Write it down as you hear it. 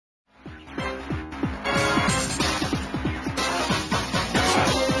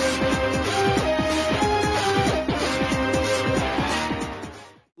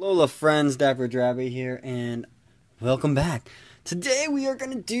Hola friends, DapperDraby here, and welcome back. Today we are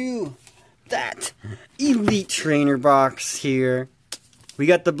going to do that Elite Trainer box here. We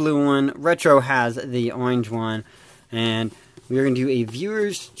got the blue one, Retro has the orange one, and we are going to do a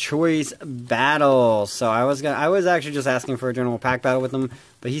viewer's choice battle. So I was actually just asking for a general pack battle with him,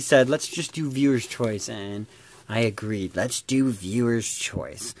 but he said let's just do viewer's choice, and I agreed. Let's do viewer's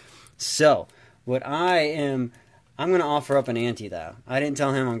choice. So what I'm going to offer up an ante, though. I didn't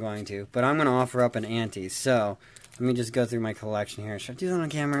tell him I'm going to, but I'm going to offer up an ante. So, let me just go through my collection here. Should I do that on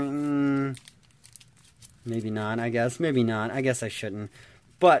camera? Maybe not, I guess. Maybe not. I guess I shouldn't.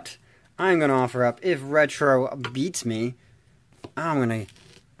 But, I'm going to offer up, if Retro beats me, I'm going to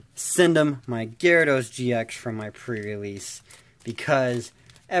send him my Gyarados GX from my pre-release. Because,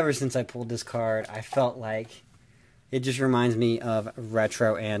 ever since I pulled this card, I felt like it just reminds me of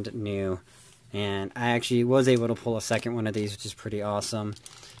Retro and New. And I actually was able to pull a second one of these, which is pretty awesome.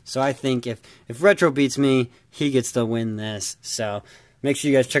 So I think if Retro beats me, he gets to win this. So make sure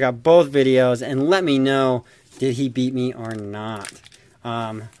you guys check out both videos and let me know, did he beat me or not.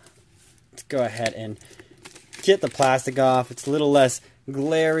 Let's go ahead and get the plastic off. It's a little less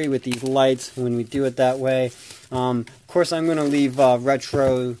glary with these lights when we do it that way. Of course, I'm going to leave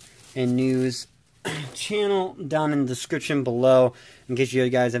Retro and News channel down in the description below in case you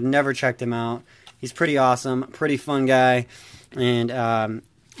guys have never checked him out. He's pretty awesome, pretty fun guy, and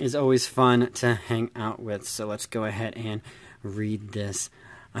is always fun to hang out with. So let's go ahead and read this.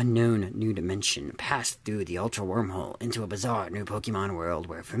 Unknown new dimension, pass through the ultra wormhole into a bizarre new Pokemon world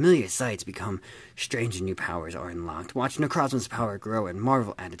where familiar sights become strange and new powers are unlocked. Watch Necrozma's power grow and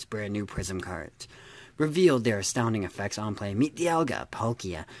marvel at its brand new prism cards. Revealed their astounding effects on play, meet Dialga,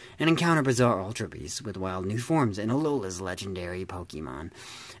 Palkia, and encounter bizarre Ultra Beasts with wild new forms in Alola's legendary Pokemon.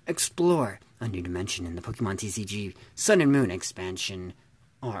 Explore a new dimension in the Pokemon TCG Sun and Moon expansion,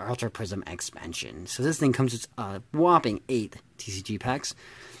 or Ultra Prism expansion. So this thing comes with a whopping 8 TCG packs,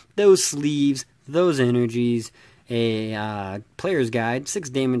 those sleeves, those energies, a player's guide, 6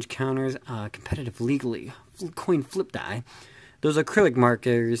 damage counters, competitive legally coin flip die, those acrylic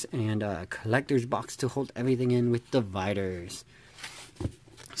markers, and a collector's box to hold everything in with dividers.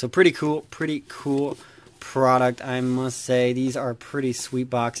 So pretty cool product, I must say. These are pretty sweet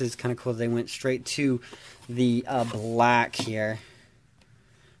boxes. Kind of cool they went straight to the black here,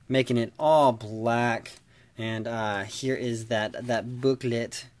 making it all black. And here is that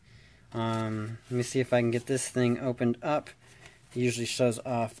booklet. Let me see if I can get this thing opened up. It usually shows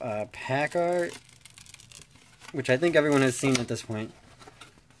off pack art, which I think everyone has seen at this point.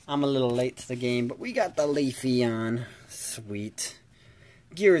 I'm a little late to the game, but we got the Leafeon. Sweet.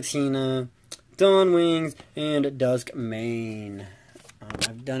 Giratina, Dawn Wings, and Duskmane.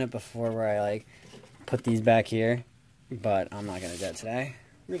 I've done it before where I put these back here, but I'm not going to do it today.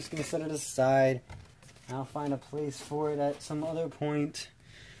 We're just going to set it aside. I'll find a place for it at some other point.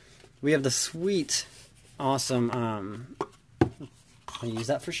 We have the sweet, awesome, I'll use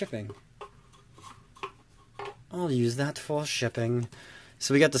that for shipping. I'll use that for shipping.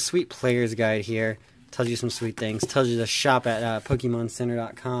 So we got the sweet player's guide here. Tells you some sweet things. Tells you to shop at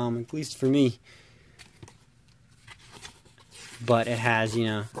PokemonCenter.com, at least for me. But it has, you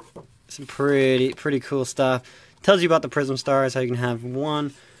know, some pretty cool stuff. Tells you about the Prism Stars, how you can have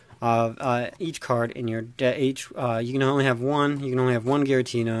one of each card in your deck. You can only have one. You can only have one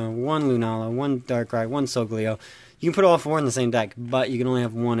Giratina, one Lunala, one Darkrai, one Solgaleo. You can put all 4 in the same deck, but you can only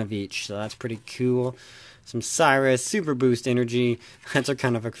have one of each. So that's pretty cool. Some Cyrus, Super Boost Energy. That's a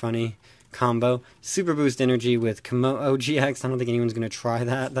kind of a funny combo. Super Boost Energy with Komodo GX. I don't think anyone's going to try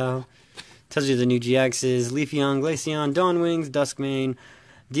that, though. Tells you the new GXs. Leafeon, Glaceon, Dawn Wings, Duskmane,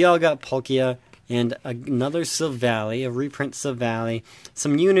 Dialga, Palkia, and another Silvally, a reprint Silvally.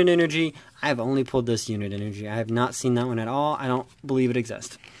 Some Unit Energy. I've only pulled this Unit Energy. I have not seen that one at all. I don't believe it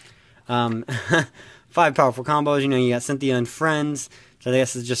exists. 5 powerful combos. You know, you got Cynthia and Friends. So I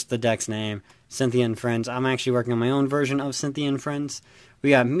guess it's just the deck's name. Cynthia and Friends. I'm actually working on my own version of Cynthia and Friends. We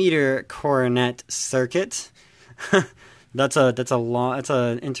got Meter Coronet Circuit. that's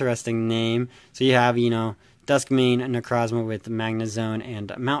an interesting name. So you have, you know, Duskmane, Necrozma with Magnezone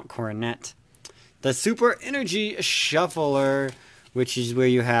and Mount Coronet. The Super Energy Shuffler, which is where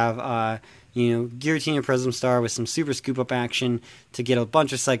you have you know, Giratina Prism Star with some super scoop up action to get a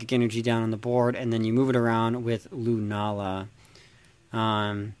bunch of psychic energy down on the board, and then you move it around with Lunala.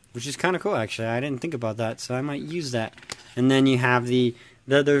 Which is kind of cool, actually. I didn't think about that, so I might use that. And then you have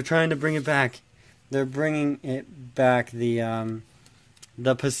they're trying to bring it back. They're bringing it back, the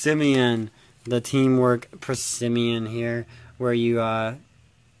Passimian, the Teamwork Passimian here, where you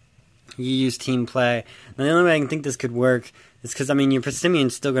use team play. Now, the only way I can think this could work It's because, I mean, your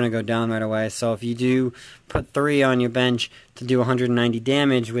Passimian's still going to go down right away. So if you do put 3 on your bench to do 190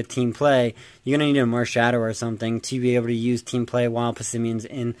 damage with Team Play, you're going to need a Marshadow or something to be able to use Team Play while Passimian's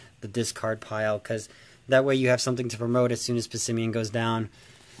in the discard pile. Because that way you have something to promote as soon as Passimian goes down.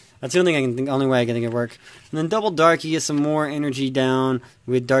 That's the only way I can think it work. And then Double Dark, you get some more energy down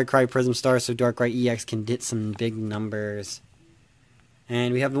with Darkrai Prism Star, so Darkrai EX can get some big numbers.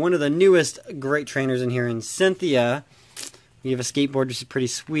 And we have one of the newest great trainers in here in Cynthia. We have a skateboard, which is pretty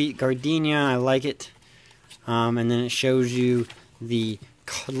sweet. Gardenia, I like it. And then it shows you the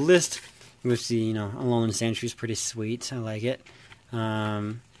list, which the Alolan Sandshrew is pretty sweet. I like it.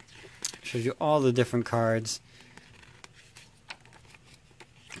 Shows you all the different cards.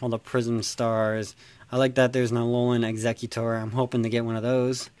 All the Prism Stars. I like that there's an Alolan Executor. I'm hoping to get one of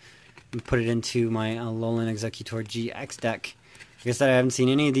those and put it into my Alolan Executor GX deck. Like I said, I haven't seen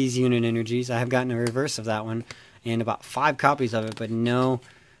any of these unit energies. I have gotten a reverse of that one and about 5 copies of it, but no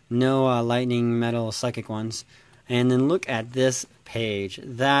Lightning, Metal, Psychic ones. And then look at this page.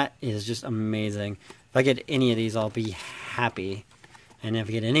 That is just amazing. If I get any of these, I'll be happy. And if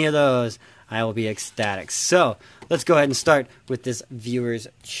I get any of those, I will be ecstatic. So, let's go ahead and start with this viewer's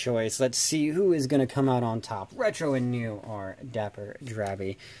choice. Let's see who is going to come out on top. Retro and new or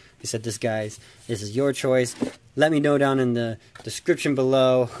DapperDraby. I said this, guys. This is your choice. Let me know down in the description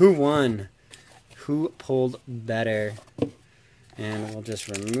below who won. Who pulled better. And we'll just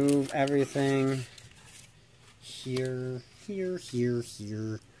remove everything. Here.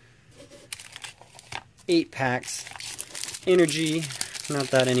 8 packs. Energy. Not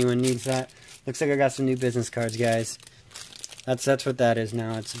that anyone needs that. Looks like I got some new business cards, guys. That's what that is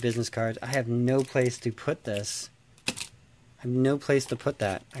now. It's business cards. I have no place to put this. I have no place to put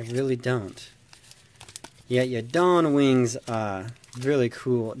that. I really don't. Yeah, your Dawn Wings, really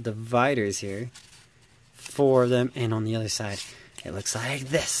cool dividers here. 4 of them. And on the other side, it looks like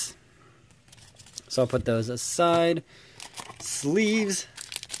this. So I'll put those aside. Sleeves.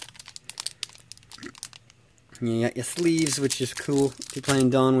 You got your sleeves, which is cool. If you're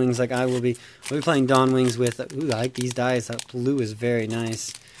playing Dawn Wings like I will be. We'll be playing Dawn Wings with, ooh, I like these dies. That blue is very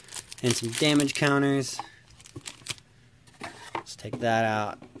nice. And some damage counters. Let's take that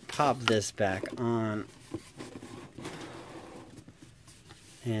out. Pop this back on.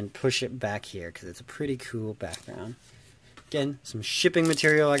 And push it back here, because it's a pretty cool background. Again, some shipping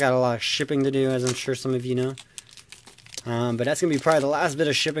material. I got a lot of shipping to do, as I'm sure some of you know. But that's going to be probably the last bit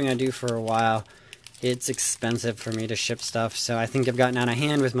of shipping I do for a while. It's expensive for me to ship stuff, so I think I've gotten out of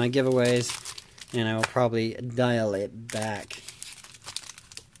hand with my giveaways, and I will probably dial it back.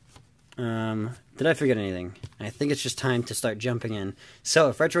 Did I forget anything? I think it's just time to start jumping in. So,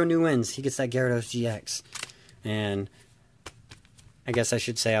 if Retro New wins, he gets that Gyarados GX. And I guess I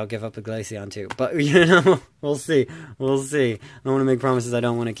should say I'll give up a Glaceon too. But, we'll see. We'll see. I don't want to make promises I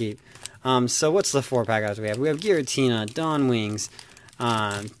don't want to keep. So, what's the 4-pack odds we have? We have Giratina, Dawn Wings,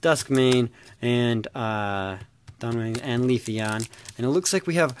 Duskmane, and Leafeon, and it looks like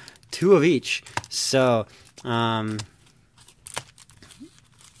we have 2 of each. So I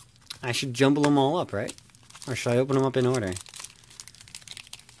should jumble them all up, right? Or should I open them up in order?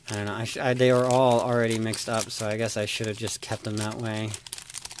 I don't know. They are all already mixed up, so I guess I should have just kept them that way.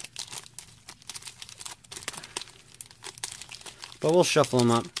 But we'll shuffle them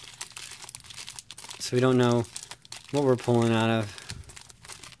up so we don't know what we're pulling out of.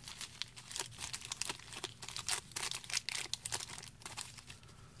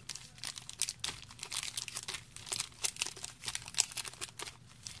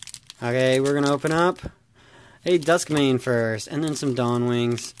 Okay, we're going to open up a Duskmane first, and then some Dawn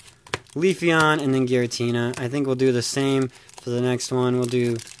Wings, Leafeon, and then Giratina. I think we'll do the same for the next one. We'll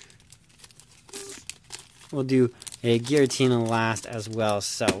do a Giratina last as well.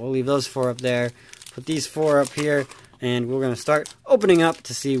 So we'll leave those 4 up there, put these 4 up here, and we're going to start opening up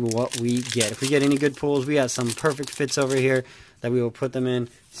to see what we get. If we get any good pulls, we got some perfect fits over here that we will put them in.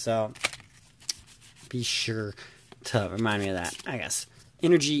 So be sure to remind me of that, I guess.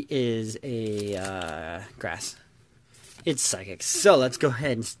 Energy is a grass. It's psychic. So let's go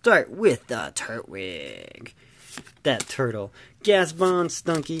ahead and start with the Turtwig. That turtle. Gas Bond,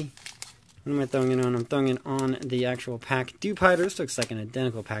 Stunky. What am I throwing it on? I'm throwing it on the actual pack. Dewpider. This looks like an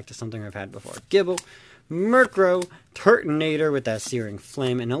identical pack to something I've had before. Gibble. Murkrow, Turtonator with that Searing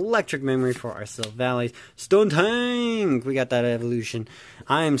Flame, and Electric Memory for our Sylvallies. Stone Tank! We got that evolution.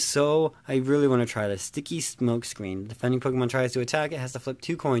 I really want to try this. Sticky Smoke Screen. The defending Pokemon tries to attack, it has to flip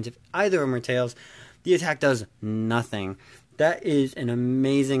 2 coins. If either of them are tails, the attack does nothing. That is an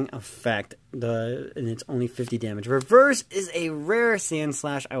amazing effect, and it's only 50 damage. Reverse is a rare Sand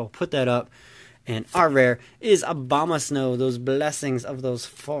Slash. I will put that up. And our rare is Abomasnow, those blessings of those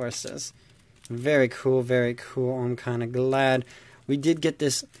forests. Very cool, very cool. I'm kind of glad we did get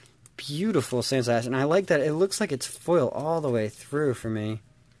this beautiful Sandslash. And I like that it looks like it's foil all the way through for me.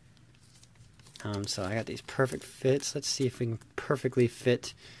 So I got these perfect fits. Let's see if we can perfectly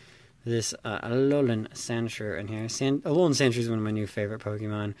fit this Alolan Sandshrew in here. Alolan Sandshrew is one of my new favorite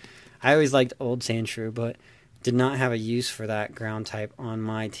Pokemon. I always liked old Sandshrew, but did not have a use for that ground type on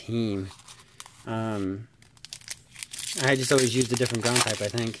my team. I just always used a different ground type, I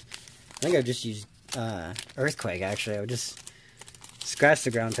think. I think I just used Earthquake, actually. I would just scratch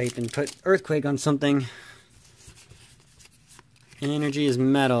the ground type and put Earthquake on something. And energy is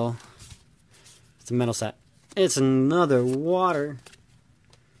metal. It's a metal set. It's another water.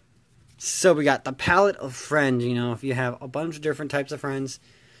 So we got the Palette of Friends. You know, if you have a bunch of different types of friends,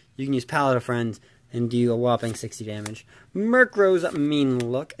 you can use Palette of Friends and do a whopping 60 damage. Murkrow's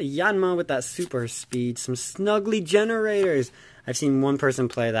mean look. Yanma with that super speed. Some Snuggly Generators. I've seen one person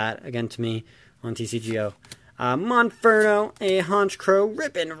play that against me on TCGO. Monferno, a Honchkrow,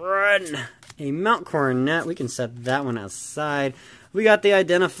 Rip and Run. A Mount Coronet. We can set that one aside. We got the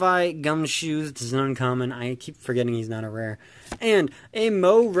Identify Gumshoes. It's an uncommon. I keep forgetting he's not a rare. And a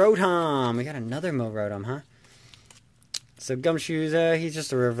Mo Rotom. We got another Mo Rotom, huh? So Gumshoes, he's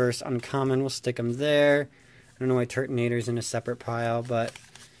just a reverse uncommon. We'll stick him there. I don't know why Turtonator's in a separate pile, but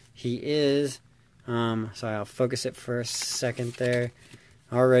he is. So I'll focus it for a second there.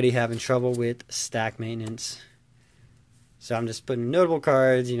 Already having trouble with stack maintenance. So I'm just putting notable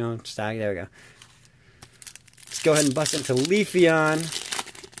cards, you know, stack. There we go. Let's go ahead and bust into Leafeon.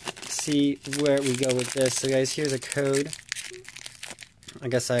 See where we go with this. So guys, here's a code. I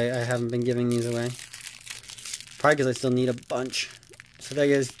guess I haven't been giving these away. Probably because I still need a bunch. So there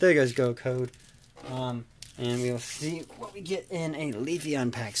you guys go, code. And we'll see what we get in a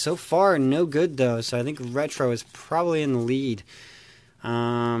Leafeon pack. So far, no good though. So I think Retro is probably in the lead.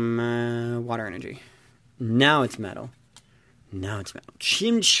 Water energy. Now it's metal. Now it's metal.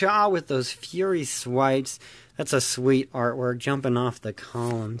 Chimchar with those Fury Swipes. That's a sweet artwork, jumping off the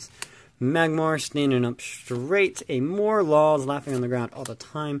columns. Magmar standing up straight. A Morlaw's laughing on the ground all the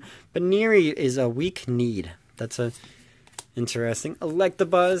time. Baneri is a weak need. That's a interesting.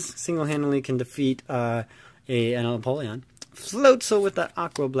 Electabuzz single-handedly can defeat an Apollyon. Floatzel with that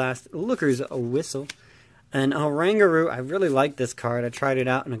Aqua Blast. Looker's a Whistle. And Oranguru, I really like this card. I tried it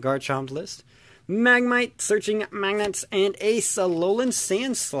out in a Garchomp list. Magmite, Searching Magnets, and a Alolan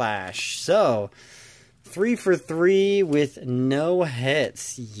Sandslash. So, 3 for 3 with no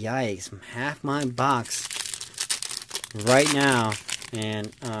hits. Yikes. Half my box right now.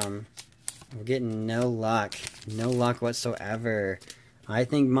 And, we're getting no luck. No luck whatsoever. I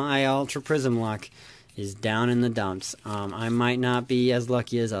think my Ultra Prism luck is down in the dumps. I might not be as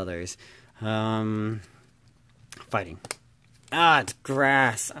lucky as others. Fighting. It's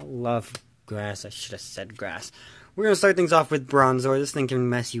grass. I love grass. I should have said grass. We're going to start things off with Bronzor. This thing can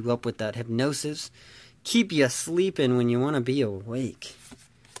mess you up with that hypnosis. Keep you sleeping when you want to be awake.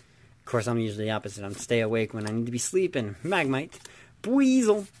 Of course, I'm usually the opposite. I'm stay awake when I need to be sleeping. Magmite.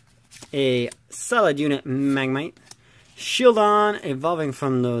 Buizel. A solid unit Magmite. Shieldon, evolving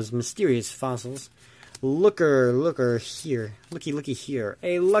from those mysterious fossils. Looker here. Looky here.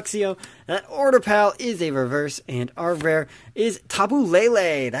 A Luxio. That Orderpal is a reverse, and our rare is Tapu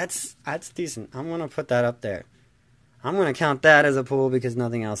Lele. That's decent. I'm going to put that up there. I'm going to count that as a pull because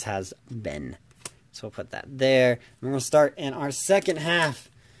nothing else has been. So we'll put that there. We're going to start in our second half.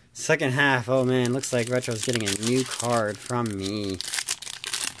 Second half. Oh man, looks like Retro's getting a new card from me.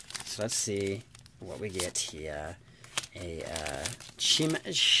 So let's see what we get here. A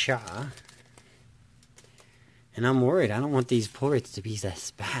Chimchar. And I'm worried. I don't want these pull rates to be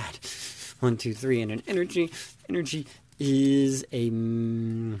this bad. 1, 2, 3, and an energy. Energy is a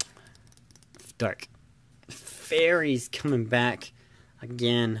dark. Fairies coming back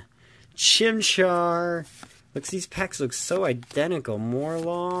again. Chimchar. These packs look so identical.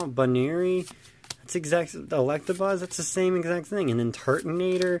 Morlaw, Baneri. That's exactly the Electabuzz. That's the same exact thing. And then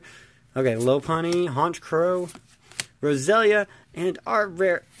Turtonator. Okay, Lopunny, Honchkrow, Roselia, and our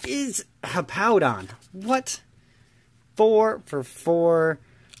rare is Hippowdon. What? 4 for 4,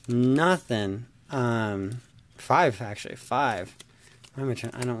 nothing. 5 actually, 5. Why am I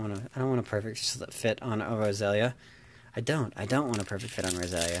trying? I don't want a perfect fit on a Roselia. I don't want a perfect fit on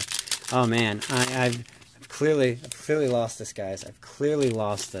Roselia. Oh man, I've clearly lost this, guys. I've clearly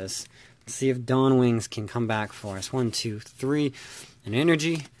lost this. Let's see if Dawn Wings can come back for us. 1, 2, 3, and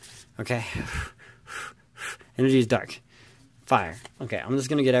energy. Okay. Energy is dark. Fire. Okay, I'm just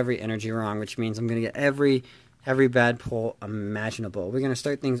going to get every energy wrong, which means I'm going to get every every bad pull imaginable. We're going to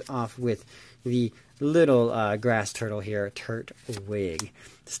start things off with the little grass turtle here, Turtwig.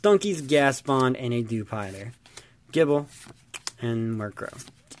 Stunky's Gas Bond, and a Dewpider. Gibble, and Murkrow.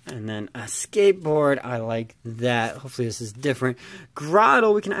 And then a skateboard, I like that. Hopefully this is different.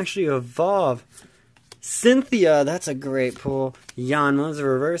 Grottle, we can actually evolve. Cynthia, that's a great pull. Yanma's a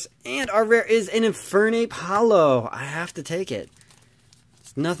reverse. And our rare is an Infernape Hollow. I have to take it.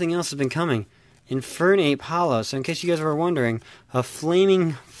 Nothing else has been coming. Infernape Hollow. So in case you guys were wondering, a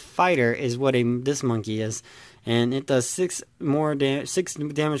flaming fighter is what this monkey is. And it does 6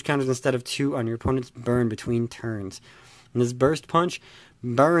 damage counters instead of 2 on your opponent's burn between turns. And this burst punch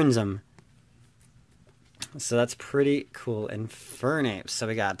burns them. So that's pretty cool. Infernape. So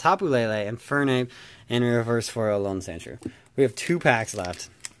we got Tapu Lele, Infernape, and a reverse foil Lone Sandshrew. We have 2 packs left.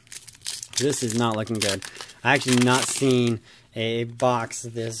 This is not looking good. I actually not seen a box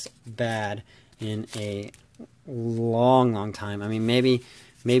this bad in a long time. I mean, maybe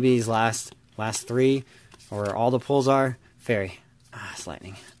these last 3, or all the pulls are fairy. It's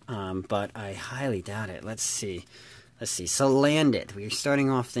lightning. But I highly doubt it. Let's see. Salandit. We're starting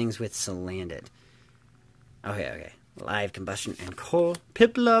off things with Salandit. Okay. Live Combustion and Coal.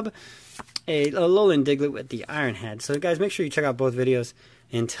 Piplup. A Alolan Diglett with the Iron Head. So guys, make sure you check out both videos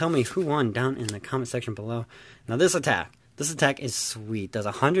and tell me who won down in the comment section below. Now this attack is sweet. Does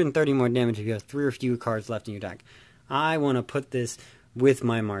 130 more damage if you have 3 or fewer cards left in your deck. I want to put this with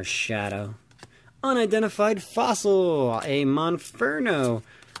my Marshadow. Unidentified Fossil. A Monferno.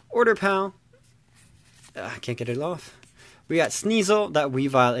 Order Pal. I can't get it off. We got Sneasel. That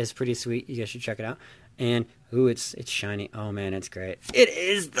Weavile is pretty sweet. You guys should check it out. And, ooh, it's shiny. Oh, man, it's great. It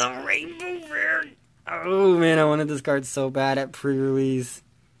is the Rainbow Rare. Oh, man, I wanted this card so bad at pre-release.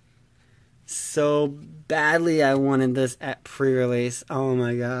 So badly I wanted this at pre-release. Oh,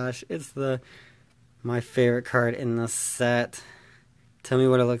 my gosh. It's my favorite card in the set. Tell me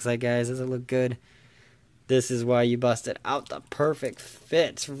what it looks like, guys. Does it look good? This is why you busted out the perfect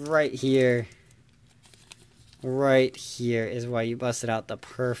fits right here. Right here is why you busted out the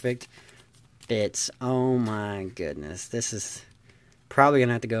perfect fits. Oh my goodness. This is probably going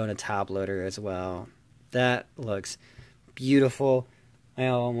to have to go in a top loader as well. That looks beautiful. I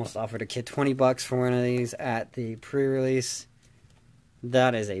almost offered a kid 20 bucks for one of these at the pre-release.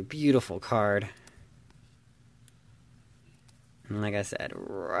 That is a beautiful card. And like I said,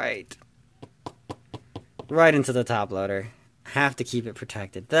 right into the top loader. Have to keep it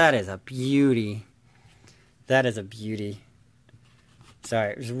protected. That is a beauty. That is a beauty.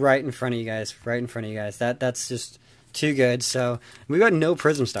 Sorry, it was right in front of you guys. Right in front of you guys. That's just too good. So we got no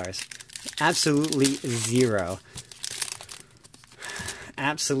Prism Stars. Absolutely 0.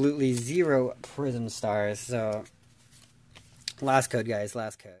 Absolutely 0 Prism Stars. So last code, guys.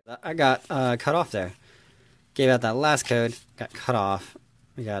 Last code. I got cut off there. Gave out that last code. Got cut off.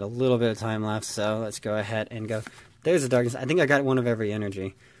 We got a little bit of time left. So let's go ahead and go. There's the darkness. I think I got one of every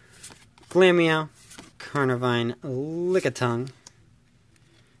energy. Glameow. Carnivine, Lickitung,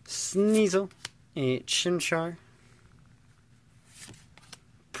 Sneasel, a Chimchar,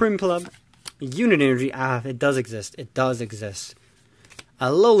 Prinplup, Unit Energy. It does exist. It does exist.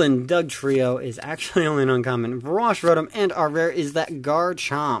 Alolan Dugtrio is actually only an uncommon. Verosh Rotom, and our rare is that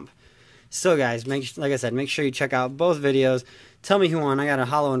Garchomp. So guys, like I said, make sure you check out both videos. Tell me who won. I got a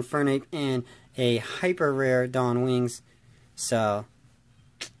Hollow Infernape and a hyper rare Dawn Wings. So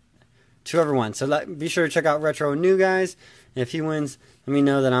whoever won. So be sure to check out Retro New, guys. And if he wins, let me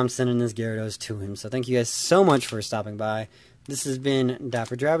know that I'm sending this Gyarados to him. So thank you guys so much for stopping by. This has been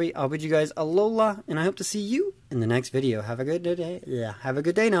DapperDraby. I'll bid you guys alola, and I hope to see you in the next video. Have a good day. Yeah, have a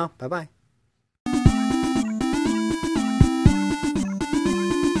good day now. Bye-bye.